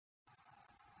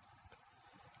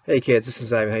Hey kids, this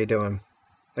is Ivan. How you doing?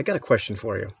 I got a question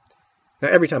for you. Now,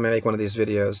 every time I make one of these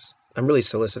videos, I'm really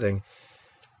soliciting,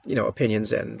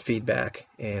 opinions and feedback,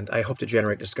 and I hope to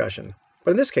generate discussion.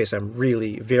 But in this case, I'm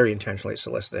really very intentionally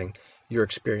soliciting your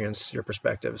experience, your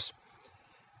perspectives,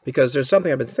 because there's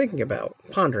something I've been thinking about,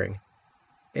 pondering,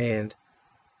 and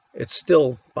it's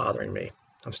still bothering me.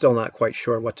 I'm still not quite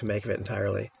sure what to make of it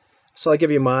entirely. So I'll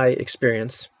give you my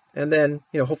experience, and then,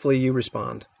 hopefully you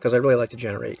respond, because I really like to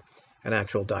generate an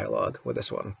actual dialogue with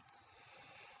this one.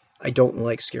 I don't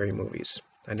like scary movies.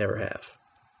 I never have.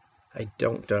 I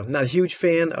don't. I'm not a huge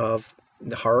fan of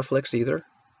the horror flicks either,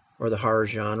 or the horror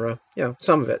genre.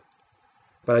 Some of it,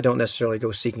 but I don't necessarily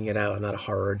go seeking it out. I'm not a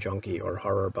horror junkie or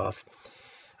horror buff.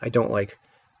 I don't like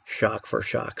shock for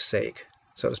shock's sake,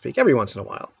 so to speak, every once in a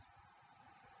while.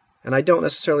 And I don't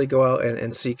necessarily go out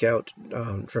and seek out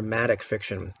dramatic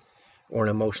fiction or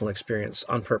an emotional experience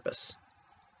on purpose.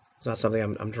 It's not something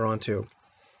I'm drawn to.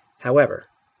 However,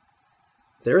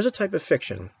 there is a type of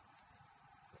fiction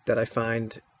that I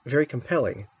find very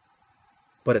compelling,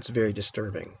 but it's very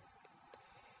disturbing.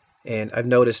 And I've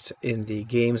noticed in the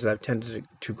games that I've tended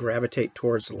to gravitate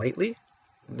towards lately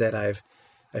that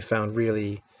I found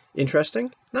really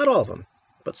interesting. Not all of them,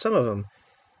 but some of them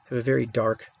have a very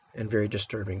dark and very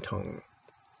disturbing tone.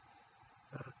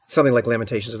 Something like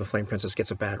Lamentations of the Flame Princess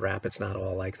gets a bad rap. It's not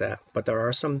all like that, but there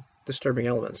are some disturbing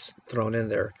elements thrown in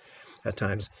there at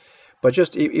times. But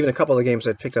just even a couple of the games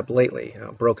I've picked up lately,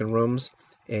 Broken Rooms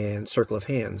and Circle of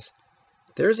Hands,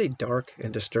 there's a dark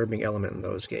and disturbing element in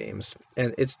those games.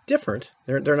 And it's different.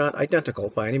 They're not identical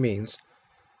by any means,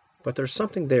 but there's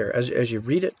something there. As you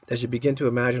read it, as you begin to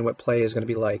imagine what play is going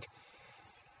to be like,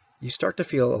 you start to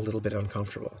feel a little bit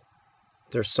uncomfortable.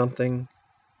 There's something,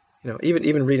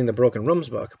 even reading the Broken Rooms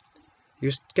book,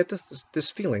 you get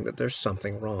this feeling that there's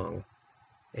something wrong,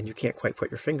 and you can't quite put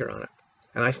your finger on it.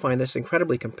 And I find this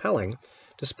incredibly compelling,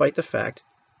 despite the fact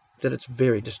that it's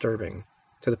very disturbing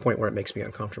to the point where it makes me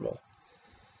uncomfortable.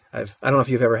 I don't know if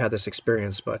you've ever had this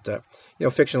experience, but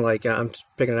fiction like I'm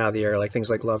picking it out of the air, like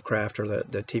things like Lovecraft or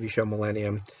the TV show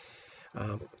Millennium.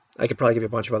 I could probably give you a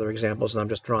bunch of other examples, and I'm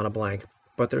just drawing a blank.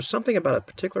 But there's something about a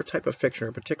particular type of fiction,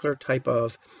 or a particular type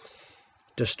of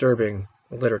disturbing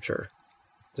literature,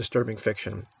 disturbing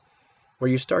fiction,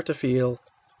 where you start to feel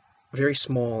very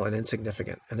small and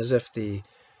insignificant, and as if the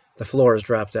floor has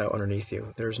dropped out underneath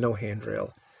you. There's no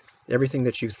handrail. Everything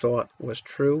that you thought was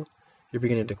true, you're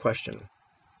beginning to question.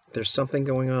 There's something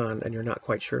going on, and you're not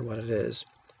quite sure what it is,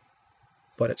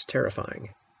 but it's terrifying.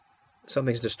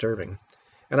 Something's disturbing.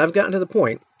 And I've gotten to the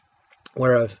point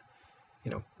where I've,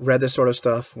 read this sort of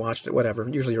stuff, watched it, whatever,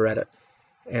 usually read it,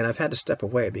 and I've had to step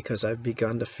away because I've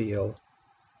begun to feel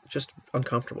just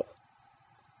uncomfortable,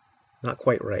 not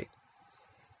quite right.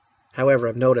 However,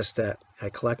 I've noticed that I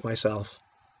collect myself,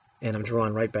 and I'm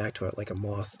drawn right back to it like a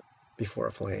moth before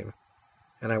a flame.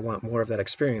 And I want more of that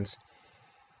experience,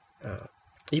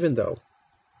 even though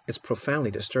it's profoundly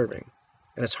disturbing.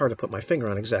 And it's hard to put my finger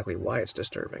on exactly why it's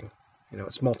disturbing.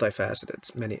 It's multifaceted.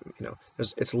 It's many,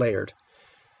 it's layered.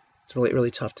 It's really,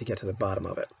 really tough to get to the bottom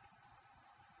of it.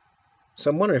 So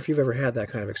I'm wondering if you've ever had that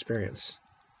kind of experience.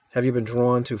 Have you been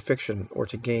drawn to fiction or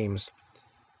to games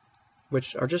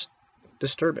which are just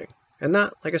disturbing? And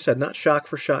not, like I said, not shock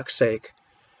for shock's sake,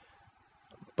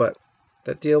 but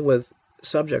that deal with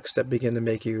subjects that begin to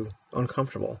make you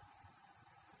uncomfortable.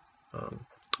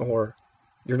 Or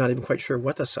you're not even quite sure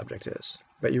what the subject is,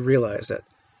 but you realize that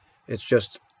it's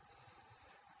just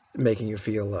making you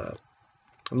feel,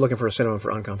 I'm looking for a synonym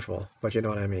for uncomfortable, but you know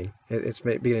what I mean. It's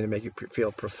beginning to make you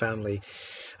feel profoundly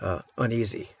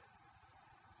uneasy.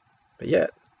 But yet,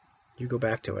 you go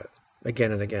back to it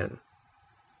again and again.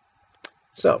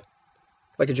 So,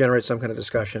 I'd like to generate some kind of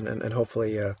discussion and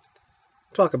hopefully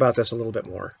talk about this a little bit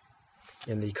more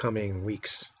in the coming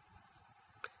weeks.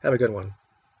 Have a good one,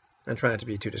 and try not to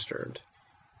be too disturbed.